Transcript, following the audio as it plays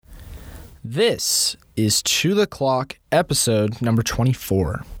This is To The Clock, episode number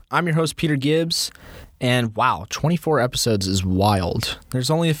 24. I'm your host, Peter Gibbs, and wow, 24 episodes is wild. There's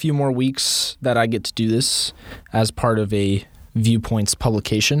only a few more weeks that I get to do this as part of a Viewpoints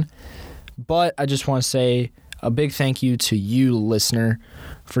publication, but I just want to say a big thank you to you, listener,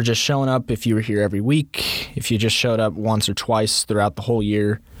 for just showing up if you were here every week, if you just showed up once or twice throughout the whole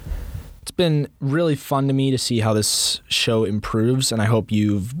year. It's been really fun to me to see how this show improves, and I hope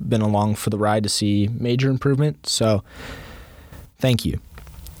you've been along for the ride to see major improvement, so thank you.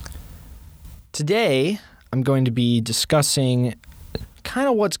 Today, I'm going to be discussing kind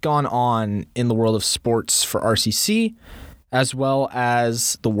of what's gone on in the world of sports for RCC, as well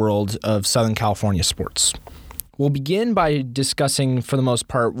as the world of Southern California sports. We'll begin by discussing, for the most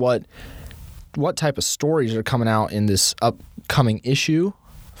part, what type of stories are coming out in this upcoming issue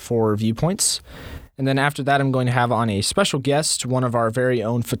for Viewpoints. And then after that, I'm going to have on a special guest, one of our very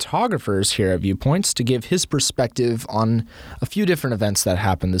own photographers here at Viewpoints, to give his perspective on a few different events that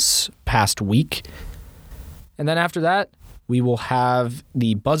happened this past week. And then after that, we will have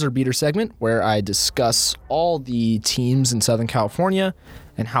the buzzer beater segment where I discuss all the teams in Southern California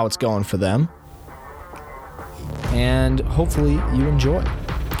and how it's going for them. And hopefully you enjoy.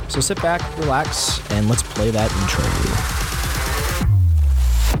 So sit back, relax, and let's play that intro.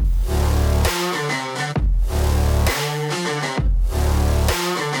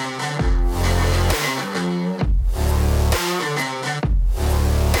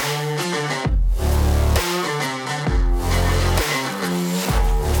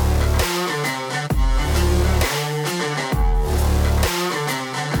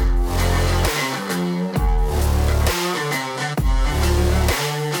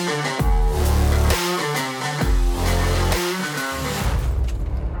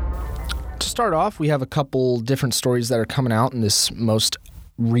 Start off, we have a couple different stories that are coming out in this most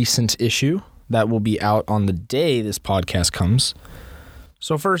recent issue that will be out on the day this podcast comes.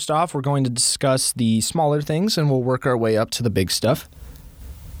 So first off, we're going to discuss the smaller things and we'll work our way up to the big stuff.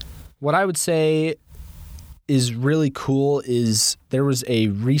 What I would say is really cool is there was a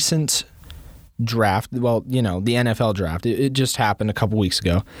recent draft, well, the NFL draft. It just happened a couple weeks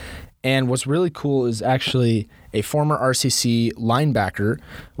ago. And what's really cool is actually a former RCC linebacker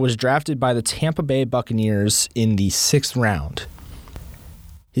was drafted by the Tampa Bay Buccaneers in the 6th round.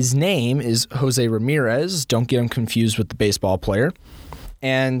 His name is Jose Ramirez. Don't get him confused with the baseball player.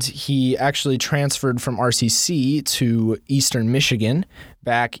 And he actually transferred from RCC to Eastern Michigan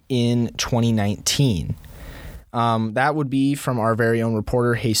back in 2019. That would be from our very own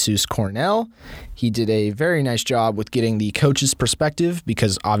reporter, Jesus Cornell. He did a very nice job with getting the coach's perspective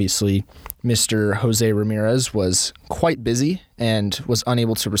because obviously Mr. Jose Ramirez was quite busy and was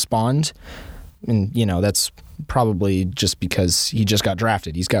unable to respond. And, that's probably just because he just got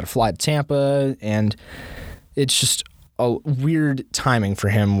drafted. He's got to fly to Tampa, and it's just a weird timing for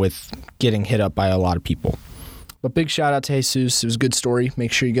him with getting hit up by a lot of people. But big shout out to Jesus. It was a good story.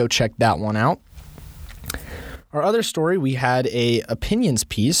 Make sure you go check that one out. Our other story, we had a opinions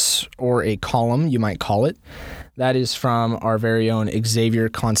piece, or a column, you might call it. That is from our very own Xavier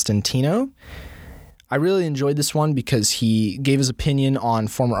Constantino. I really enjoyed this one because he gave his opinion on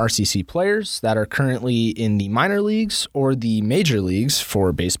former RCC players that are currently in the minor leagues or the major leagues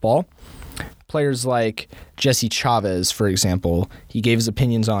for baseball. Players like Jesse Chavez, for example. He gave his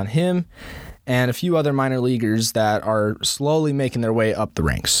opinions on him and a few other minor leaguers that are slowly making their way up the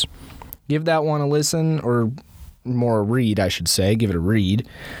ranks. Give that one a listen, or more a read, I should say. Give it a read.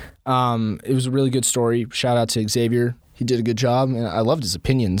 It was a really good story. Shout out to Xavier. He did a good job, and I loved his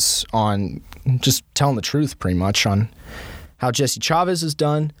opinions on just telling the truth pretty much on how Jesse Chavez is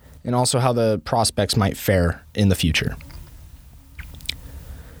done and also how the prospects might fare in the future.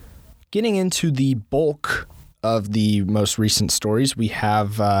 Getting into the bulk of the most recent stories, we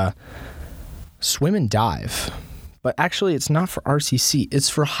have swim and dive. But actually, it's not for RCC. It's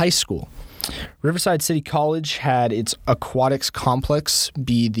for high school. Riverside City College had its aquatics complex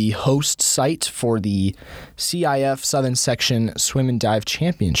be the host site for the CIF Southern Section Swim and Dive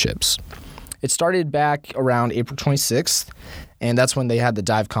Championships. It started back around April 26th, and that's when they had the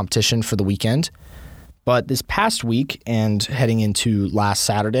dive competition for the weekend. But this past week and heading into last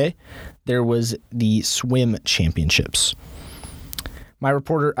Saturday, there was the swim championships. My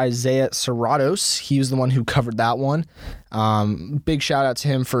reporter, Isaiah Serratos, he was the one who covered that one. Big shout out to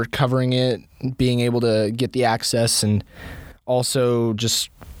him for covering it, being able to get the access, and also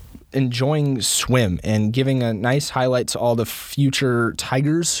just enjoying swim and giving a nice highlight to all the future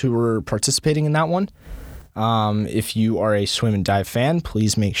Tigers who were participating in that one. If you are a swim and dive fan,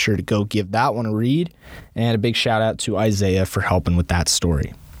 please make sure to go give that one a read. And a big shout out to Isaiah for helping with that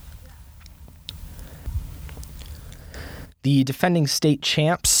story. The defending state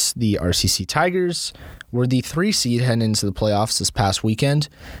champs, the RCC Tigers, were the 3 seed heading into the playoffs this past weekend,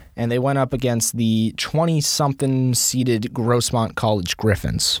 and they went up against the 20-something seeded Grossmont College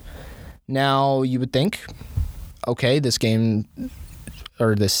Griffins. Now, you would think, okay, this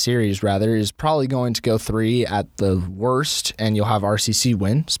series is probably going to go 3 at the worst, and you'll have RCC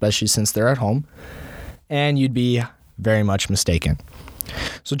win, especially since they're at home, and you'd be very much mistaken.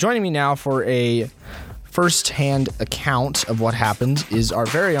 So joining me now for a first-hand account of what happened is our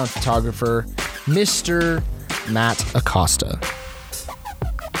very own photographer, Mr. Matt Acosta.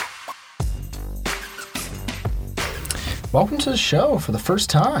 Welcome to the show for the first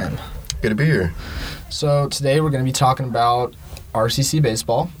time. Good to be here. So today we're going to be talking about RCC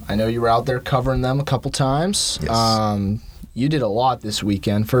baseball. I know you were out there covering them a couple times. Yes. You did a lot this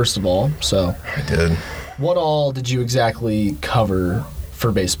weekend, first of all. So I did. What all did you exactly cover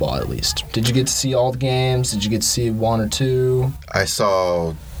for baseball, at least? Did you get to see all the games? Did you get to see 1 or 2? I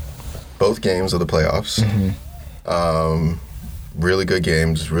saw both games of the playoffs. Mm-hmm. Really good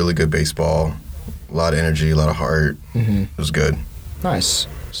games, really good baseball. A lot of energy, a lot of heart. Mm-hmm. It was good. Nice.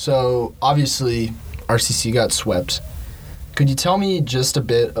 So, obviously, RCC got swept. Could you tell me just a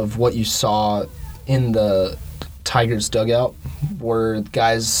bit of what you saw in the Tigers dugout? Were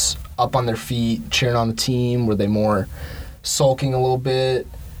guys up on their feet, cheering on the team? Were they more sulking a little bit?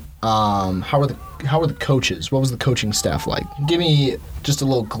 How were the coaches? What was the coaching staff like? Give me just a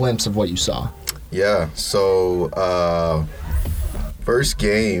little glimpse of what you saw. Yeah. So first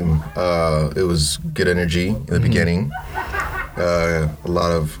game, it was good energy in the beginning. A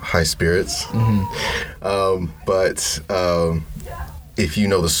lot of high spirits. But if you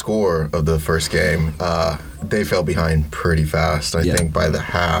know the score of the first game, they fell behind pretty fast. I think by the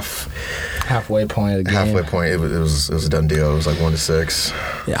halfway point of the game. It was a done deal. It was like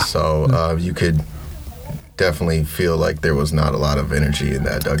 1-6. Yeah. So you could definitely feel like there was not a lot of energy in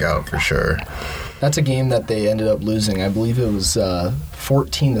that dugout for sure. That's a game that they ended up losing. I believe it was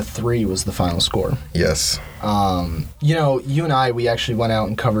 14-3 was the final score. Yes. You and I, we actually went out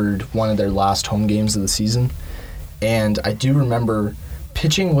and covered one of their last home games of the season. And I do remember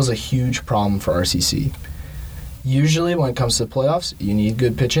pitching was a huge problem for RCC. Usually when it comes to the playoffs, you need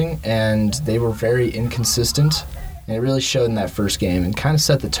good pitching, and they were very inconsistent. And it really showed in that first game and kind of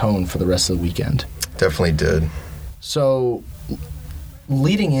set the tone for the rest of the weekend. Definitely did. So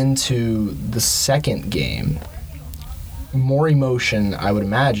leading into the second game, more emotion, I would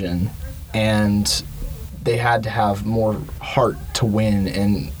imagine, and they had to have more heart to win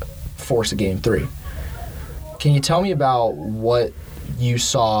and force a game 3. Can you tell me about what you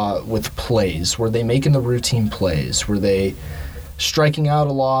saw with plays? Were they making the routine plays? Were they striking out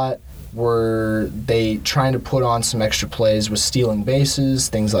a lot? Were they trying to put on some extra plays with stealing bases,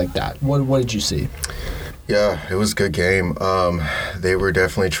 things like that? What did you see? Yeah, it was a good game. They were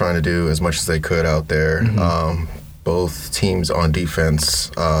definitely trying to do as much as they could out there. Mm-hmm. Both teams on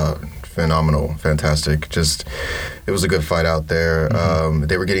defense, phenomenal, fantastic. Just, it was a good fight out there. Mm-hmm.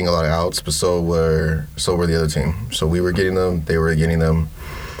 They were getting a lot of outs, but so were the other team. So we were getting them, they were getting them,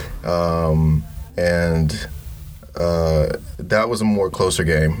 and that was a more closer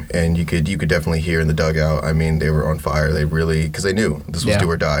game. And you could definitely hear in the dugout. I mean, they were on fire. They really, because they knew this was do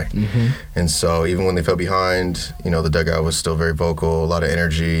or die. Mm-hmm. And so even when they fell behind, the dugout was still very vocal, a lot of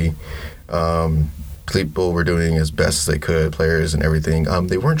energy. People were doing as best as they could, players and everything.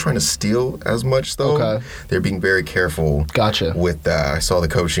 They weren't trying to steal as much, though. Okay. They're being very careful with that. I saw the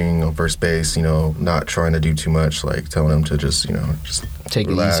coaching on first base, not trying to do too much, like telling them to just take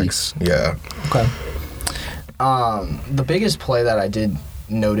relax. It easy. Yeah. Okay. The biggest play that I did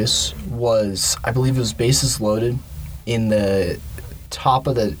notice was, I believe it was bases loaded in the top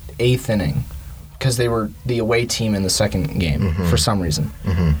of the 8th inning, because they were the away team in the second game for some reason.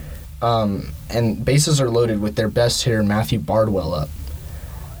 Mm-hmm. And bases are loaded with their best hitter, Matthew Bardwell, up.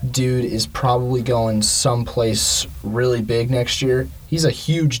 Dude is probably going someplace really big next year. He's a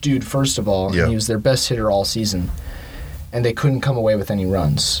huge dude, first of all, and he was their best hitter all season. And they couldn't come away with any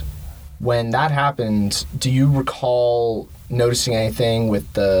runs. When that happened, do you recall noticing anything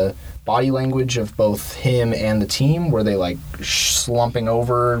with the body language of both him and the team? Were they like slumping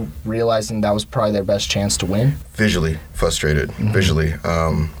over, realizing that was probably their best chance to win? Visually frustrated. Mm-hmm. Visually.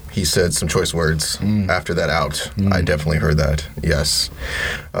 He said some choice words after that out. I definitely heard that. Yes.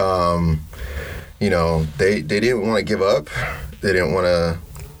 They didn't want to give up. They didn't want to,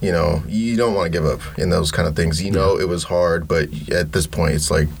 you don't want to give up in those kind of things. It was hard, but at this point it's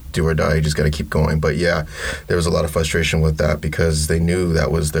like do or die. You just got to keep going. But yeah, there was a lot of frustration with that because they knew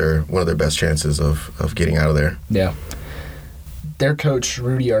that was one of their best chances of getting out of there. Yeah. Their coach,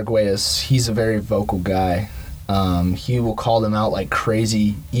 Rudy Arguelles, he's a very vocal guy. He will call them out like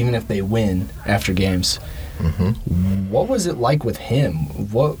crazy, even if they win after games. Mm-hmm. What was it like with him?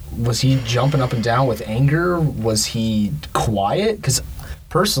 What was he jumping up and down with anger? Was he quiet? Because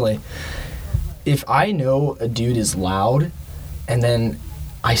personally, if I know a dude is loud and then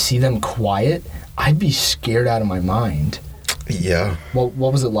I see them quiet, I'd be scared out of my mind. Yeah. What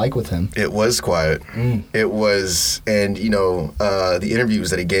was it like with him? It was quiet. It was, and the interviews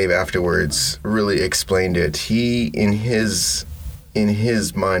that he gave afterwards really explained it. He, in his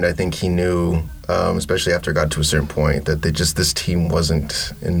mind, I think he knew, especially after it got to a certain point, that this team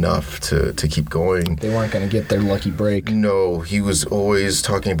wasn't enough to keep going. They weren't going to get their lucky break. No, he was always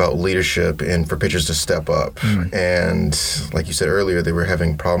talking about leadership and for pitchers to step up. And like you said earlier, they were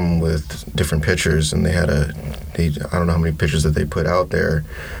having problem with different pitchers, and I don't know how many pitchers that they put out there,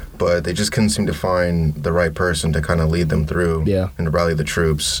 but they just couldn't seem to find the right person to kind of lead them through and to rally the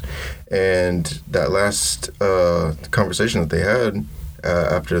troops. And that last conversation that they had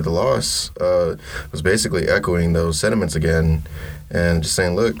after the loss was basically echoing those sentiments again, and just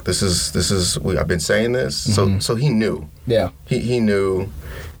saying, "Look, this is I've been saying this." Mm-hmm. So he knew. Yeah. He knew,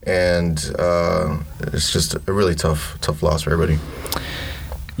 and it's just a really tough loss for everybody.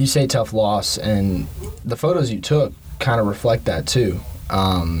 You say tough loss, and the photos you took kind of reflect that too.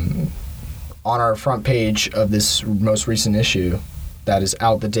 On our front page of this most recent issue that is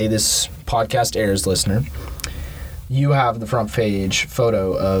out the day this podcast airs, listener, you have the front page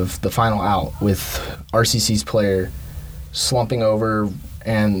photo of the final out with RCC's player slumping over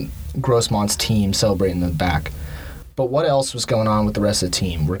and Grossmont's team celebrating in the back. But what else was going on with the rest of the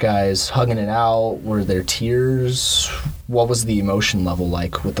team? Were guys hugging it out? Were there tears? What was the emotion level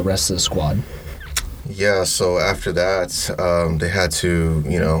like with the rest of the squad? Yeah, so after that, they had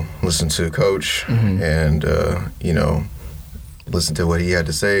to, listen to Coach and, listen to what he had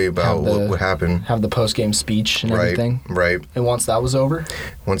to say about what happened. Have the post-game speech and everything. Right. And once that was over?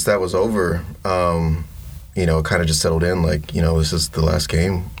 Once that was over, it kind of just settled in like, this is the last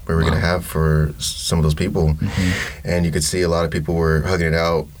game we were going to have for some of those people. Mm-hmm. And you could see a lot of people were hugging it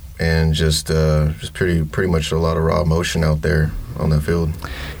out and just pretty much a lot of raw emotion out there on that field.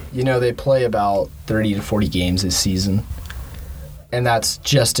 They play about 30 to 40 games this season, and that's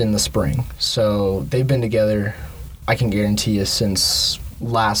just in the spring. So they've been together, I can guarantee you, since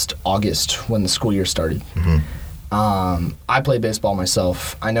last August when the school year started. Mm-hmm. I play baseball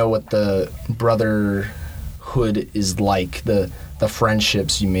myself. I know what the brotherhood is like, the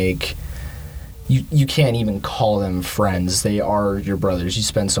friendships you make. You can't even call them friends. They are your brothers. You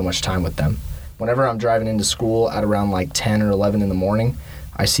spend so much time with them. Whenever I'm driving into school at around like 10 or 11 in the morning,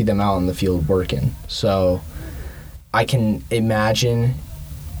 I see them out in the field working. So I can imagine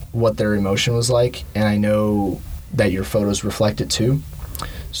what their emotion was like, and I know that your photos reflect it too.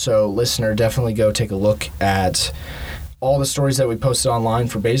 So listener, definitely go take a look at all the stories that we posted online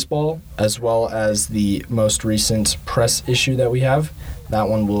for baseball, as well as the most recent press issue that we have. That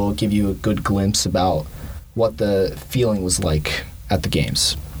one will give you a good glimpse about what the feeling was like at the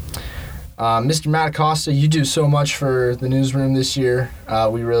games. Mr. Matt Acosta, you do so much for the newsroom this year.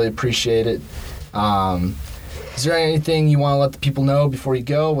 We really appreciate it. Is there anything you want to let the people know before you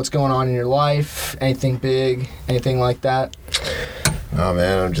go? What's going on in your life? Anything big? Anything like that? Oh,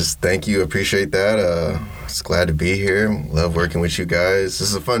 man, thank you. Appreciate that. Just glad to be here. Love working with you guys. This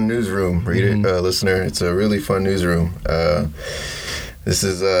is a fun newsroom, listener. It's a really fun newsroom. This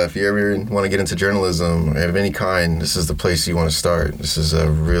is, if you ever want to get into journalism of any kind, this is the place you want to start. This is a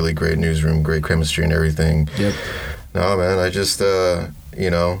really great newsroom, great chemistry and everything. Yep. No, man, I just love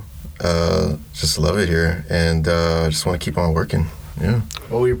it here, and just want to keep on working. Yeah.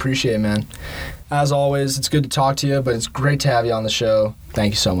 Well, we appreciate it, man. As always, it's good to talk to you, but it's great to have you on the show.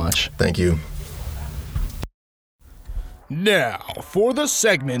 Thank you so much. Thank you. Now, for the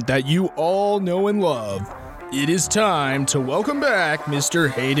segment that you all know and love, it is time to welcome back Mr.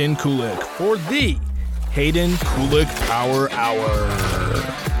 Hayden Kulik for the Hayden Kulik Power Hour.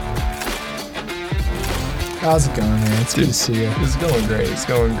 How's it going, man? It's good to see you. It's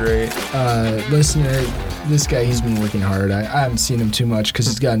going great. Listener, this guy, he's been working hard. I haven't seen him too much because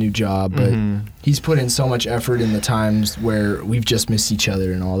he's got a new job, but he's put in so much effort in the times where we've just missed each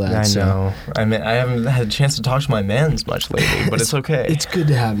other and all that. I know. I mean, I haven't had a chance to talk to my mans much lately, but it's okay. It's good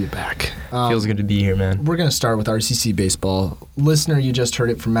to have you back. Feels good to be here, man. We're going to start with RCC baseball. Listener, you just heard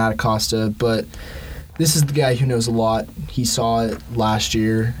it from Matt Acosta, but this is the guy who knows a lot. He saw it last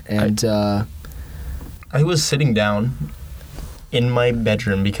year, and I was sitting down in my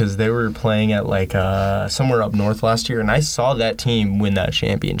bedroom because they were playing at somewhere up north last year, and I saw that team win that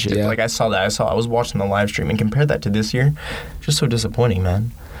championship. Yeah. I saw that. I was watching the live stream, and compared that to this year, just so disappointing,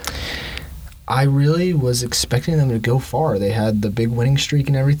 man. I really was expecting them to go far. They had the big winning streak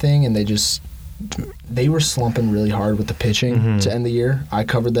and everything, and they were slumping really hard with the pitching to end the year. I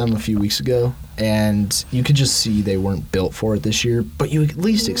covered them a few weeks ago, and you could just see they weren't built for it this year, but you at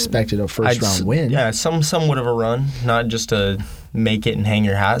least expected a first-round win. Yeah, somewhat of a run, not just a make it and hang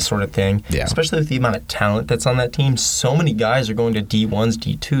your hat sort of thing, especially with the amount of talent that's on that team. So many guys are going to D1s,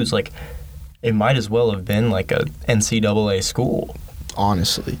 D2s. Like, it might as well have been like a NCAA school.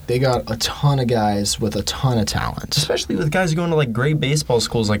 Honestly, they got a ton of guys with a ton of talent. Especially with guys going to like great baseball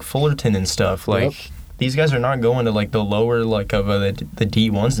schools like Fullerton and stuff. Like, these guys are not going to like the lower like of the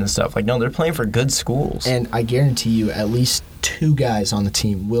D1s and stuff. Like, no, they're playing for good schools. And I guarantee you, at least 2 guys on the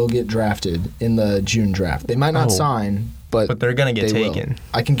team will get drafted in the June draft. They might not sign, but they're gonna get taken. Will.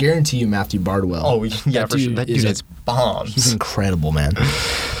 I can guarantee you, Matthew Bardwell. Oh yeah, for sure. That dude is bombs. He's incredible, man.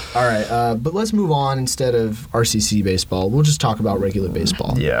 All right, but let's move on. Instead of RCC baseball, we'll just talk about regular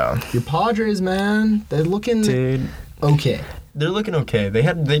baseball. Yeah. Your Padres, man, they're looking okay. They're looking okay.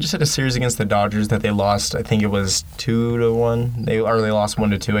 They just had a series against the Dodgers that they lost. I think it was 2-1. They lost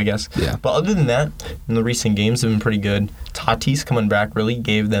 1-2, I guess. Yeah. But other than that, in the recent games, have been pretty good. Tatis coming back really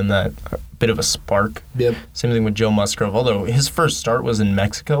gave them that bit of a spark. Yep. Same thing with Joe Musgrove. Although his first start was in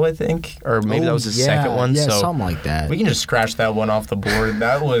Mexico, I think, or maybe that was his second one. Yeah, so something like that. We can just scratch that one off the board.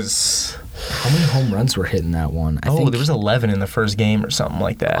 That was. How many home runs were hitting that one? I think there was 11 in the first game or something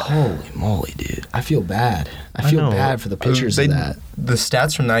like that. Holy moly, dude. I feel bad. I feel bad for the pitchers of that. The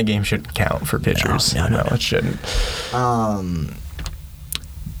stats from that game shouldn't count for pitchers. No, it shouldn't.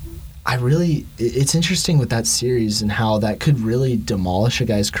 It's interesting with that series and how that could really demolish a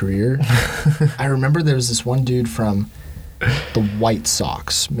guy's career. I remember there was this one dude from the White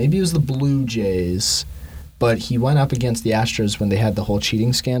Sox. Maybe it was the Blue Jays. But he went up against the Astros when they had the whole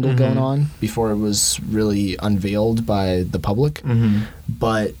cheating scandal going on before it was really unveiled by the public.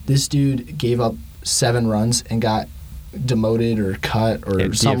 But this dude gave up 7 runs and got demoted or cut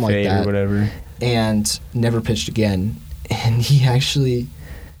or something like that. Or whatever. And never pitched again. And he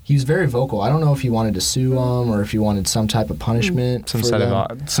was very vocal. I don't know if he wanted to sue him or if he wanted some type of punishment. Some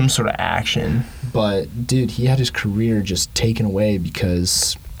sort of action. But, dude, he had his career just taken away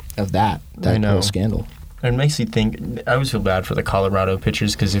because of that whole scandal. It makes you think. I always feel bad for the Colorado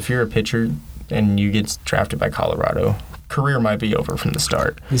pitchers because if you're a pitcher and you get drafted by Colorado, career might be over from the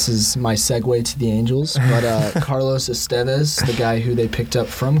start. This is my segue to the Angels, but Carlos Estevez, the guy who they picked up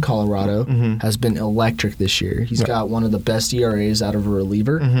from Colorado, has been electric this year. He's got one of the best ERAs out of a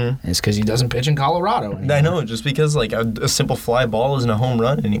reliever, and it's because he doesn't pitch in Colorado anymore. I know, just because like a simple fly ball isn't a home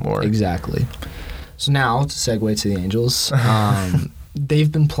run anymore. Exactly. So now, to segue to the Angels,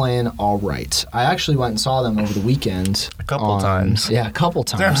 they've been playing all right. I actually went and saw them over the weekend. A couple times. Yeah, a couple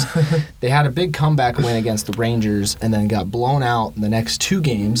times. They had a big comeback win against the Rangers and then got blown out in the next 2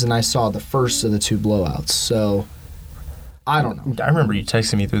 games, and I saw the first of the 2 blowouts. So, I don't know. I remember you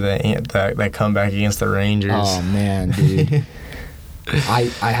texting me through that comeback against the Rangers. Oh, man, dude. I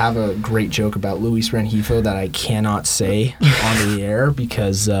have a great joke about Luis Rengifo that I cannot say on the air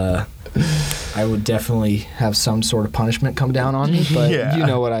because I would definitely have some sort of punishment come down on me, but you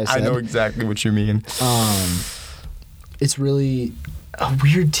know what I said. I know exactly what you mean. It's really a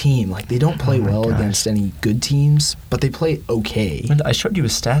weird team. Like, they don't play against any good teams, but they play okay. I showed you a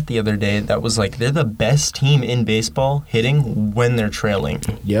stat the other day that was like they're the best team in baseball hitting when they're trailing.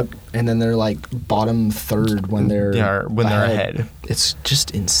 Yep. And then they're like bottom third when they're ahead. It's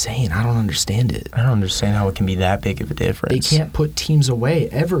just insane. I don't understand it. I don't understand how it can be that big of a difference. They can't put teams away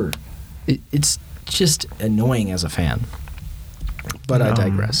ever. It's just annoying as a fan. But I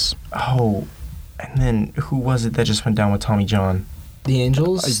digress. Oh, and then who was it that just went down with Tommy John? The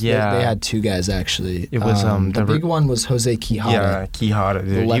Angels? They had 2 guys, actually. It was the big one was Jose Quijada. Yeah, Quijada,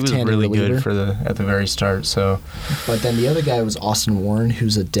 dude. He was really reliever. Good at the very start. So, but then the other guy was Austin Warren,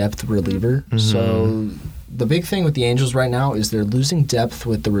 who's a depth reliever. So the big thing with the Angels right now is they're losing depth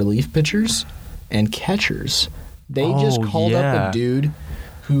with the relief pitchers and catchers. They just called up a dude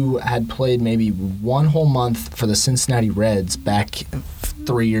who had played maybe 1 whole month for the Cincinnati Reds back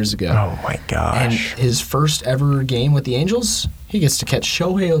 3 years ago. Oh, my gosh. And his first ever game with the Angels, he gets to catch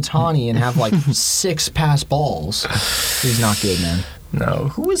Shohei Ohtani and have like 6 pass balls. He's not good, man. No.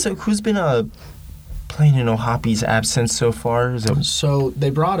 Who's been playing in Ohapi's absence so far? So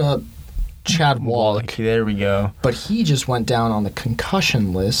they brought up Chad Wallach. There we go. But he just went down on the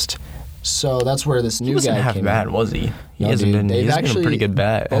concussion list. So that's where this new guy came in. He wasn't half bad, was he? He hasn't been a pretty good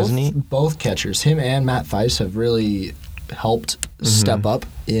bat, hasn't he? Both catchers, him and Matt Theis, have really helped step up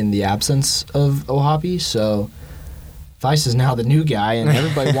in the absence of Ohapi. So Theis is now the new guy, and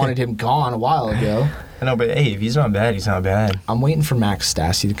everybody wanted him gone a while ago. I know, but hey, if he's not bad, he's not bad. I'm waiting for Max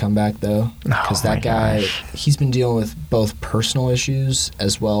Stassi to come back, though. Because that guy, he's been dealing with both personal issues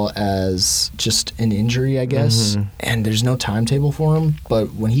as well as just an injury, I guess. Mm-hmm. And there's no timetable for him.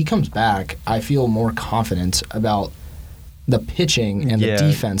 But when he comes back, I feel more confident about the pitching and the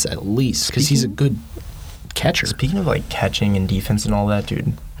defense at least. Because he's a good catcher. Speaking of like catching and defense and all that,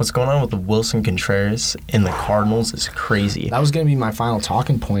 dude, what's going on with the Wilson Contreras in the Cardinals is crazy. That was going to be my final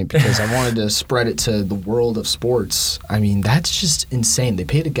talking point because I wanted to spread it to the world of sports. I mean, that's just insane. They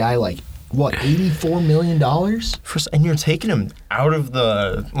paid a guy like, what, $84 million? And you're taking him out of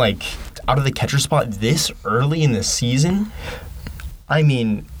the catcher spot this early in the season? I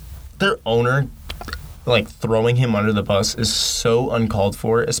mean, their owner, like, throwing him under the bus is so uncalled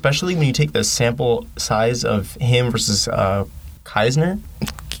for, especially when you take the sample size of him versus Kisner.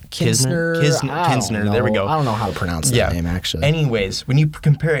 Kinsner. There we go. I don't know how to pronounce that name, actually. Anyways, when you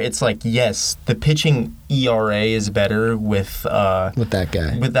compare it, it's like, yes, the pitching ERA is better with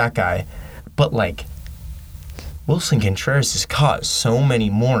that guy. But, like, Wilson Contreras has caught so many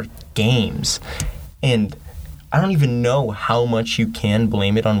more games. And I don't even know how much you can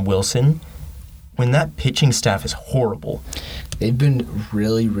blame it on Wilson when that pitching staff is horrible. They've been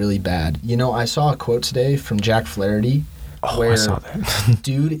really, really bad. You know, I saw a quote today from Jack Flaherty where I saw that.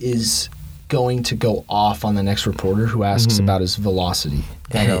 Dude is going to go off on the next reporter who asks about his velocity.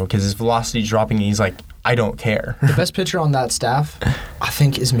 I know, because his velocity dropping, and he's like, I don't care. The best pitcher on that staff, I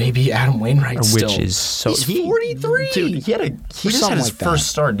think, is maybe Adam Wainwright still. Which is so... He's 43! Dude, he just had his first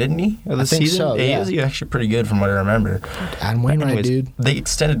start, didn't he? Of the season? So, yeah. He was actually pretty good from what I remember. Adam Wainwright, dude. They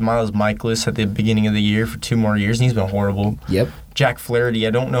extended Miles Michaelis at the beginning of the year for 2 more years, and he's been horrible. Yep. Jack Flaherty,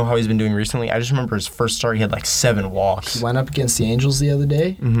 I don't know how he's been doing recently. I just remember his first start, he had like 7 walks. He went up against the Angels the other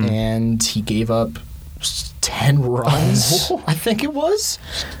day, and he gave up 10 runs, I think it was.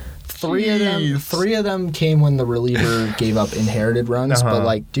 Three of them came when the reliever gave up inherited runs, but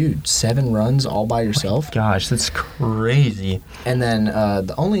like, dude, 7 runs all by yourself. Oh gosh, that's crazy. And then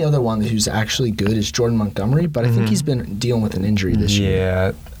the only other one who's actually good is Jordan Montgomery, but I think he's been dealing with an injury this year.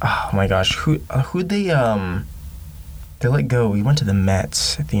 Yeah. Oh my gosh, who'd they let go? He went to the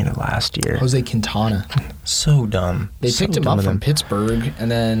Mets at the end of last year. Jose Quintana. So dumb. They picked him up from Pittsburgh, and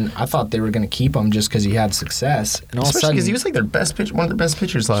then I thought they were going to keep him just because he had success. And all especially because he was like one of their best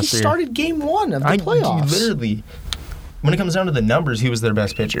pitchers last year. He started game 1 of the playoffs. Literally. When it comes down to the numbers, he was their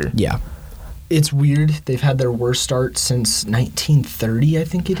best pitcher. Yeah. It's weird. They've had their worst start since 1930, I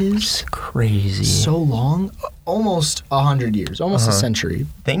think it is. It's crazy. So long. Almost 100 years. Almost a century.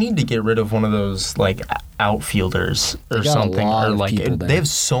 They need to get rid of one of those, like, outfielders or something. Or like, they have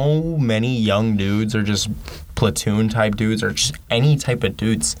so many young dudes or just platoon type dudes or just any type of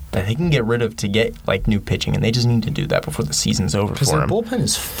dudes that they can get rid of to get, like, new pitching. And they just need to do that before the season's over for them. Because their bullpen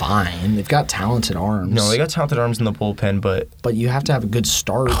is fine. They've got talented arms. No, they got talented arms in the bullpen, but you have to have a good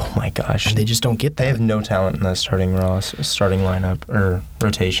start. Oh, my gosh. And they just don't get that. They have no talent in that starting lineup or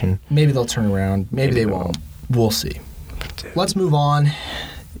rotation. Maybe they'll turn around. Maybe they won't. We'll see. Let's move on.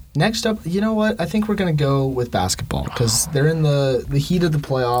 Next up, you know what? I think we're going to go with basketball because they're in the heat of the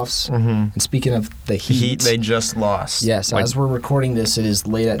playoffs. And speaking of the heat, they just lost. Yes, as we're recording this, it is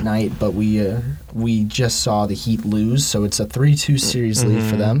late at night, but we just saw the Heat lose, so it's a 3-2 series lead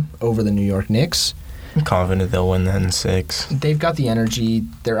for them over the New York Knicks. I'm confident they'll win that in 6. They've got the energy.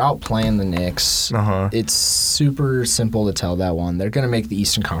 They're outplaying the Knicks. It's super simple to tell that one. They're going to make the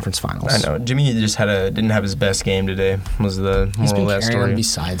Eastern Conference Finals. I know. Jimmy just didn't have his best game today, was the moral of that story.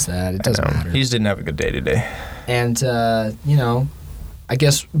 Besides that, it doesn't matter. He just didn't have a good day today. And, I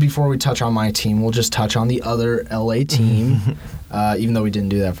guess before we touch on my team, we'll just touch on the other LA team. Even though we didn't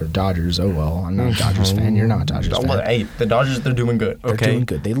do that for Dodgers, oh well. I'm not a Dodgers fan. You're not a Dodgers fan. Well, hey, the Dodgers, they're doing good. Okay? They're doing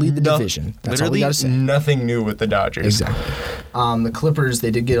good. They lead the division. That's all we got to say. Nothing new with the Dodgers. Exactly. The Clippers,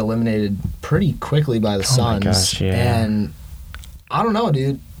 they did get eliminated pretty quickly by the Suns. My gosh, yeah. And I don't know,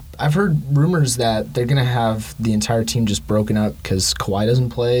 dude. I've heard rumors that they're going to have the entire team just broken up because Kawhi doesn't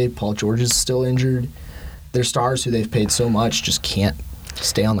play. Paul George is still injured. Their stars, who they've paid so much, just can't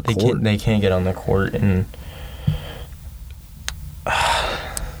stay on the court. They can't get on the court, and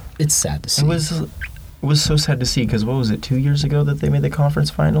it's sad to see. It was so sad to see because what was it, 2 years ago that they made the conference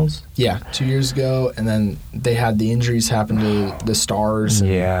finals? Yeah, 2 years ago, and then they had the injuries happen to the stars.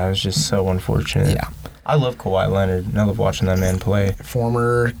 Yeah, it was just so unfortunate. Yeah. I love Kawhi Leonard. I love watching that man play.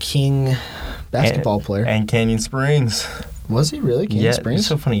 Former King basketball player. And Canyon Springs. Was he really? Canyon Springs? It's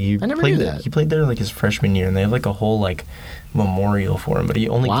so funny. I never knew that. He played there like his freshman year, and they have like a whole like memorial for him, but he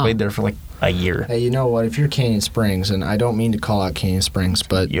only played there for like a year. Hey, you know what? If you're Canyon Springs, and I don't mean to call out Canyon Springs,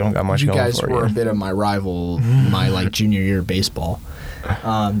 but you don't got much you going guys for were you. a bit of my rival my like junior year baseball.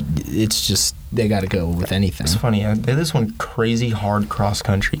 It's just they got to go with anything. It's funny. I did this one crazy hard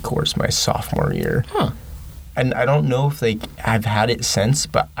cross-country course my sophomore year. Huh. And I don't know if I've had it since,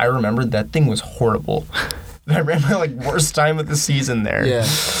 but I remember that thing was horrible. I ran my worst time of the season there. Yeah.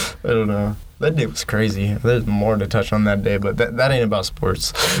 I don't know. That day was crazy. There's more to touch on that day, but that ain't about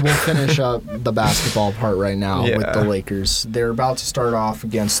sports. We'll finish up the basketball part right now Yeah. with the Lakers. They're about to start off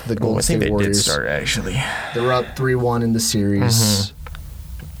against the Golden State Warriors. I think they did start, actually. They're up 3-1 in the series.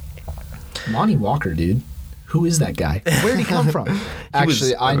 Lonnie Walker, dude. Who is that guy? Where did he come from?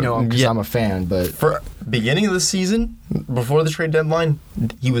 Actually, I know him because I'm a fan, but... For beginning of the season, before the trade deadline,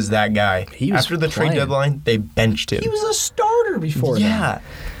 he was that guy. After the trade deadline, they benched him. He was a starter before that. Yeah.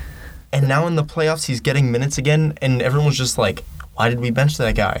 And now in the playoffs, he's getting minutes again, and everyone's just like, why did we bench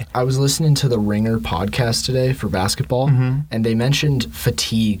that guy? I was listening to the Ringer podcast today for basketball, and they mentioned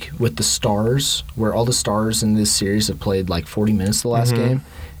fatigue with the stars, where all the stars in this series have played 40 minutes the last game,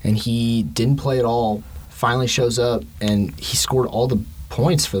 and he didn't play at all. Finally shows up, and he scored all the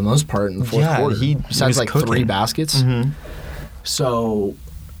points for the most part in the fourth quarter. Besides cooking. 3 baskets. So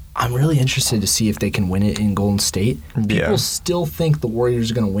I'm really interested to see if they can win it in Golden State. People still think the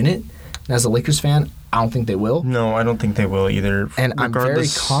Warriors are going to win it. And as a Lakers fan, I don't think they will. No, I don't think they will either. And I'm very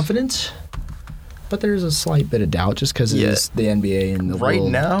confident, but there's a slight bit of doubt just because it is the NBA and the right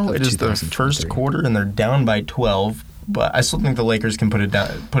world now, of it is the first quarter, and they're down by 12. But I still think the Lakers can put it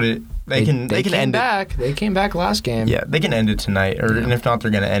down. They can end it. They came back last game. Yeah, they can end it tonight, and if not,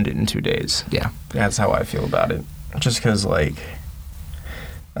 they're going to end it in 2 days. Yeah. That's how I feel about it. Just because, I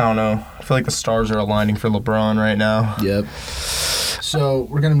don't know. I feel like the stars are aligning for LeBron right now. Yep. So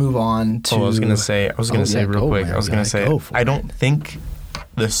we're going to move on to... I was going to say real quick. Man, I was going to say, I don't think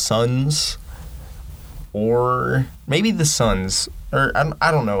the Suns or maybe the Suns, or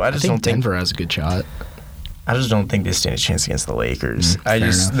I don't know. I just don't think Denver has a good shot. I just don't think they stand a chance against the Lakers.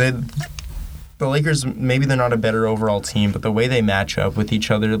 The Lakers, maybe they're not a better overall team, but the way they match up with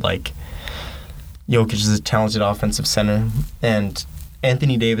each other, Jokic is a talented offensive center, and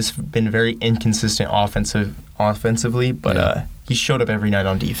Anthony Davis has been very inconsistent offensively, but he showed up every night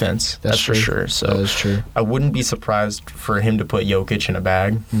on defense. That's for sure. So that is true. I wouldn't be surprised for him to put Jokic in a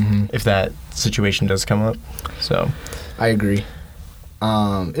bag if that situation does come up. So I agree.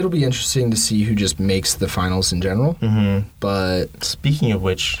 It'll be interesting to see who just makes the finals in general. But speaking of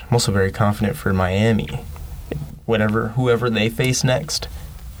which, I'm also very confident for Miami. Whoever they face next.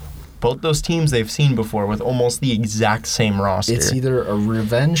 Both those teams they've seen before with almost the exact same roster. It's either a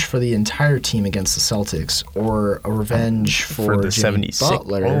revenge for the entire team against the Celtics or a revenge for the Jimmy 76.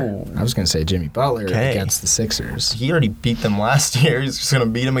 Butler. Oh. I was going to say Jimmy Butler against the Sixers. He already beat them last year. He's just going to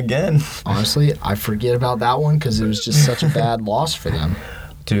beat them again. Honestly, I forget about that one because it was just such a bad loss for them.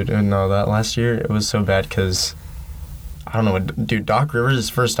 Dude, no, that last year, it was so bad because, I don't know, dude, Doc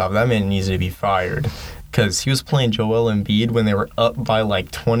Rivers, first off, that man needs to be fired. Because he was playing Joel Embiid when they were up by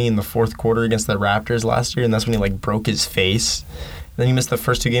 20 in the fourth quarter against the Raptors last year, and that's when he broke his face. And then he missed the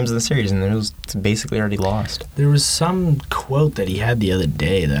first 2 games of the series, and it was basically already lost. There was some quote that he had the other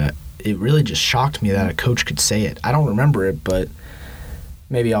day that it really just shocked me that a coach could say it. I don't remember it, but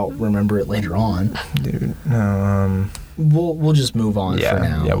maybe I'll remember it later on. Dude, no. We'll just move on for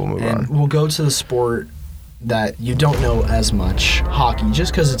now. Yeah, we'll move on. We'll go to the sport that you don't know as much, hockey,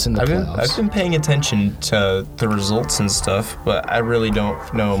 just because it's in the playoffs. I've been paying attention to the results and stuff, but I really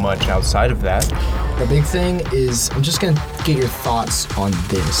don't know much outside of that. The big thing is, I'm just going to get your thoughts on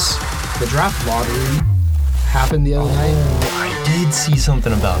this. The draft lottery happened the other night. I did see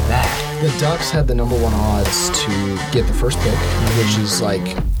something about that. The Ducks had the number 1 odds to get the first pick, which is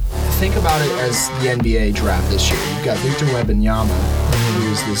think about it as the NBA draft this year. You've got Victor Wembanyama,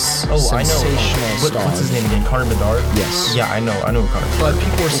 who is this sensational star. What's his name again? Connor Bedard? Yes. Yeah, I know Connor. But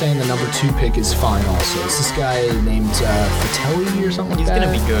people are saying the number 2 pick is fine also. It's this guy named Fratelli or something like that. He's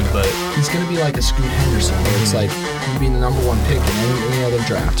going to be good, but... He's going to be like a Scoot Henderson, where it's he'd be the number 1 pick in any other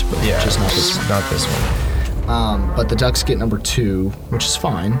draft, but just not this one. Not this one. But the Ducks get number 2, which is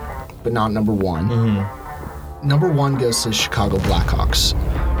fine, but not number 1. Number 1 goes to the Chicago Blackhawks.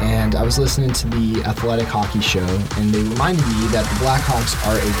 And I was listening to the Athletic Hockey Show, and they reminded me that the Blackhawks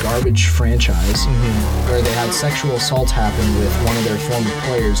are a garbage franchise where they had sexual assault happen with one of their former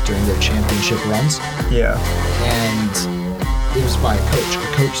players during their championship runs. Yeah. And it was by a coach. A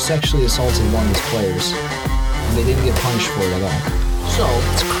coach sexually assaulted one of his players, and they didn't get punished for it at all. So,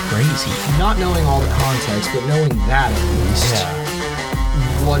 it's crazy. Not knowing all the context, but knowing that at least,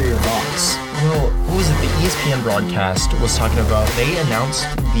 what are your thoughts? Well, what was it? The ESPN broadcast was talking about, they announced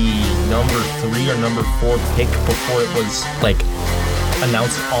the number 3 or number 4 pick before it was,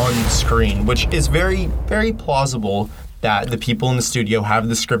 announced on screen, which is very, very plausible that the people in the studio have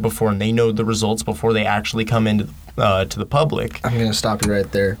the script before and they know the results before they actually come into to the public. I'm gonna stop you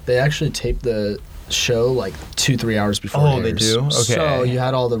right there. They actually taped the show like 2-3 hours before. Oh, it they airs. do? Okay. So you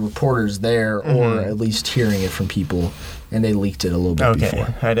had all the reporters there, or at least hearing it from people, and they leaked it a little bit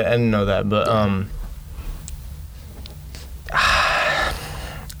before. I didn't know that, but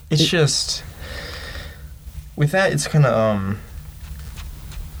it's just with that, it's kind of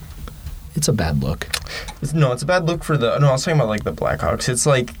it's a bad look. It's a bad look for the. No, I was talking about like the Blackhawks. It's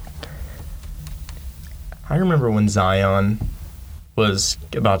like I remember when Zion was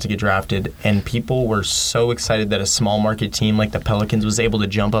about to get drafted, and people were so excited that a small market team like the Pelicans was able to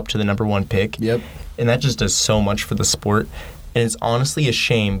jump up to the number 1 pick. Yep. And that just does so much for the sport. And it's honestly a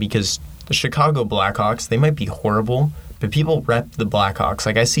shame because the Chicago Blackhawks, they might be horrible, but people rep the Blackhawks.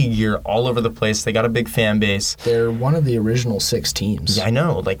 Like, I see gear all over the place. They got a big fan base. They're one of the original 6 teams. Yeah, I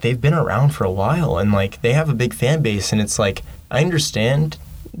know. Like, they've been around for a while, and, like, they have a big fan base. And it's like, I understand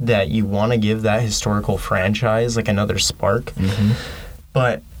that you want to give that historical franchise, like, another spark. Mm-hmm.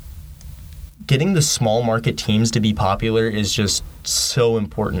 But getting the small market teams to be popular is just so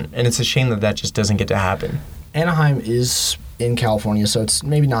important. And it's a shame that that just doesn't get to happen. Anaheim is in California, so it's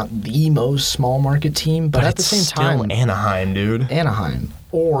maybe not the most small market team, but at the same time, still Anaheim, dude. Anaheim.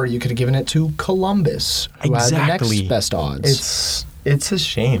 Or you could have given it to Columbus, who had the next best odds. It's a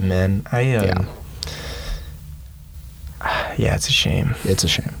shame, man. Yeah, it's a shame. It's a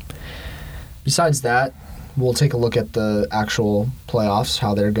shame. Besides that, we'll take a look at the actual playoffs,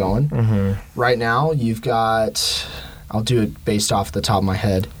 how they're going. Mm-hmm. Right now, you've got, I'll do it based off the top of my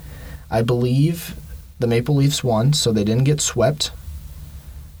head. I believe the Maple Leafs won, so they didn't get swept.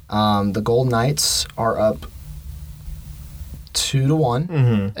 The Golden Knights are up 2-1,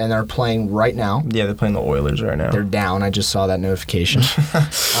 and they're playing right now. Yeah, they're playing the Oilers right now. They're down. I just saw that notification.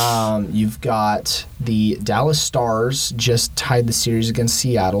 You've got the Dallas Stars just tied the series against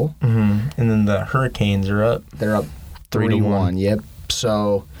Seattle. And then the Hurricanes are up. They're up 3-1. Yep.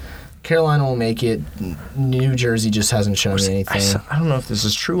 So Carolina will make it. New Jersey just hasn't shown me anything. I don't know if this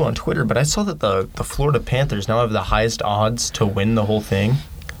is true on Twitter, but I saw that the Florida Panthers now have the highest odds to win the whole thing.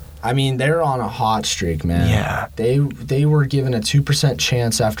 I mean, they're on a hot streak, man. Yeah. They were given a 2%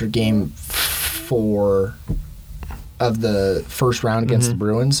 chance after game 4 of the first round against the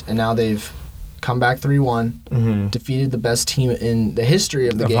Bruins, and now they've come back 3-1, defeated the best team in the history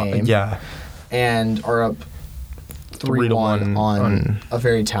of the game, and are up 3-1 on a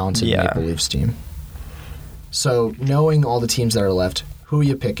very talented Maple Leafs team. So, knowing all the teams that are left, who are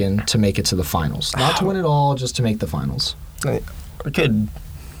you picking to make it to the finals? Not to win it all, just to make the finals. I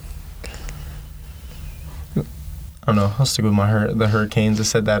don't know. I'll stick with the Hurricanes. I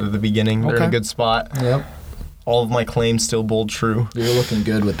said that at the beginning. They're in a good spot. Yep. All of my claims still hold true. You're looking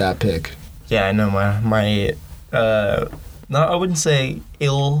good with that pick. Yeah, I know. My no, I wouldn't say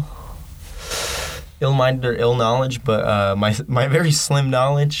ill-minded or ill knowledge, but my very slim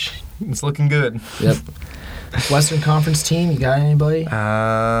knowledge, it's looking good. Yep. Western Conference team, you got anybody?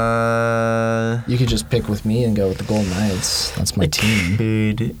 You could just pick with me and go with the Golden Knights. That's my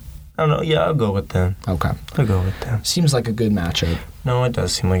team. I don't know. Yeah, I'll go with them. Okay. I'll go with them. Seems like a good matchup. No, it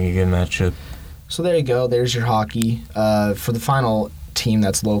does seem like a good matchup. So there you go. There's your hockey. For the final team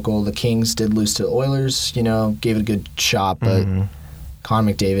that's local, the Kings did lose to the Oilers. You know, gave it a good shot, but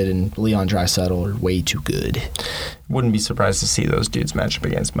Connor McDavid and Leon Draisaitl are way too good. Wouldn't be surprised to see those dudes match up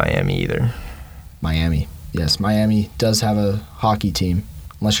against Miami either. Miami. Yes, Miami does have a hockey team.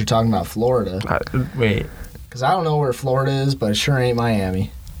 Unless you're talking about Florida. Wait. Because I don't know where Florida is, but it sure ain't Miami.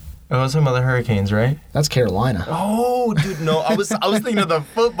 Oh, I was talking about the Hurricanes, right? That's Carolina. Oh, dude, no. I was thinking of the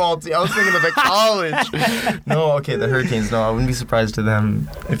football team. I was thinking of the college. No, okay, the Hurricanes. No, I wouldn't be surprised to them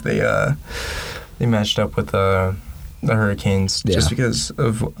if they matched up with the Hurricanes just because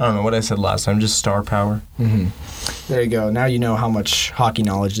of, I don't know, what I said last time, just star power. There you go. Now you know how much hockey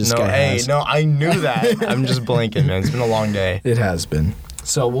knowledge this guy has. No, I knew that. I'm just blanking, man. It's been a long day. It has been.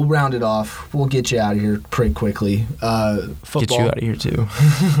 So we'll round it off. We'll get you out of here pretty quickly. Football. Get you out of here, too.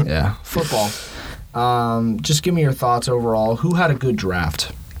 Yeah. Football. Just give me your thoughts overall. Who had a good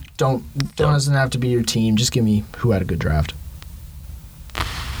draft? Doesn't have to be your team. Just give me who had a good draft.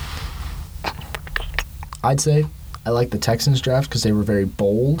 I'd say I like the Texans draft because they were very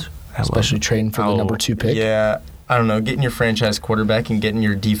bold, especially trading for the number 2 pick. Yeah. I don't know. Getting your franchise quarterback and getting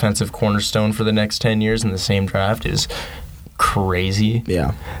your defensive cornerstone for the next 10 years in the same draft is crazy.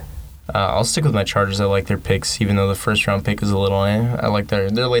 Yeah. I'll stick with my Chargers. I like their picks, even though the first round pick is a little. I like their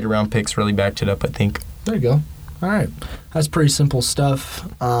later round picks. Really backed it up, I think. There you go. All right, that's pretty simple stuff.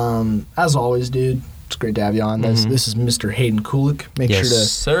 As always, dude, It's great to have you on. This is Mr. Hayden Kulik. Make sure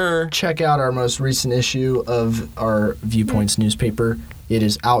to check out our most recent issue of our Viewpoints newspaper. It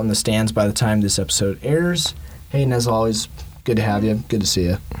is out in the stands by the time this episode airs. Hayden, as always, good to have you. Good to see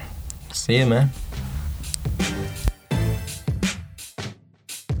you. See you, man.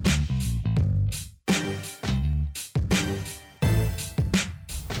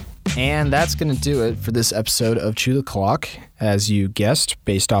 And that's going to do it for this episode of Chew the Clock. As you guessed,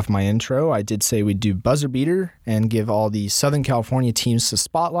 based off my intro, I did say we'd do buzzer beater and give all the Southern California teams the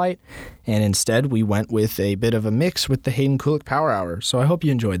spotlight. And instead, we went with a bit of a mix with the Hayden Kulik Power Hour. So I hope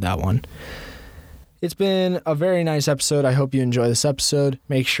you enjoyed that one. It's been a very nice episode. I hope you enjoy this episode.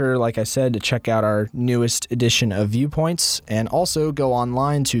 Make sure, like I said, to check out our newest edition of Viewpoints, and also go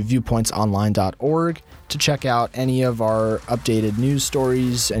online to viewpointsonline.org to check out any of our updated news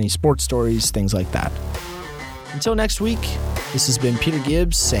stories, any sports stories, things like that. Until next week, this has been Peter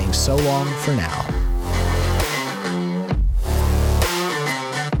Gibbs saying so long for now.